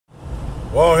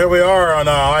Well, here we are on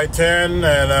I-10,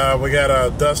 and we got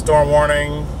a dust storm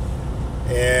warning,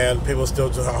 and people still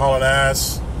just hauling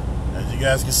ass. As you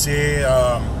guys can see,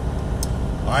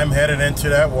 I'm headed into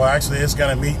that. Well, actually, it's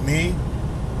going to meet me.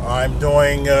 I'm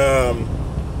doing,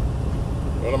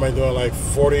 what am I doing, like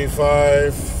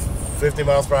 45, 50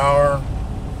 miles per hour,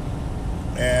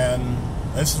 and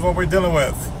this is what we're dealing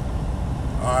with.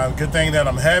 Good thing that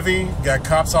I'm heavy. Got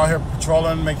cops out here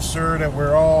patrolling, making sure that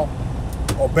we're all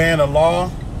obeying the law,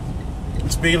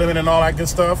 speed limit and all that good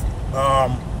stuff.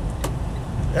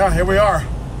 Yeah, here we are.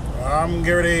 I'm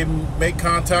getting ready to make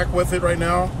contact with it right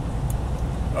now.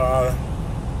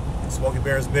 Smokey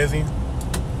Bear is busy,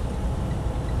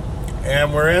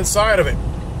 and we're inside of it.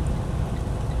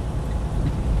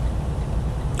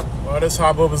 Well, this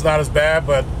hot boob is not as bad,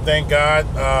 but thank God.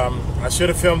 I should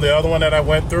have filmed the other one that I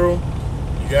went through.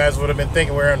 You guys would have been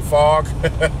thinking we're in fog.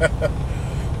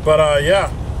 But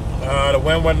yeah. The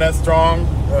wind wasn't that strong.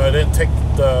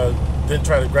 Didn't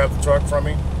try to grab the truck from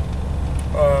me.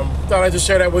 Thought I'd just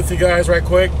share that with you guys right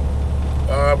quick.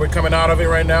 We're coming out of it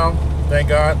right now. Thank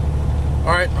God.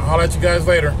 All right, I'll holler at you guys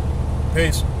later.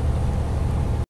 Peace.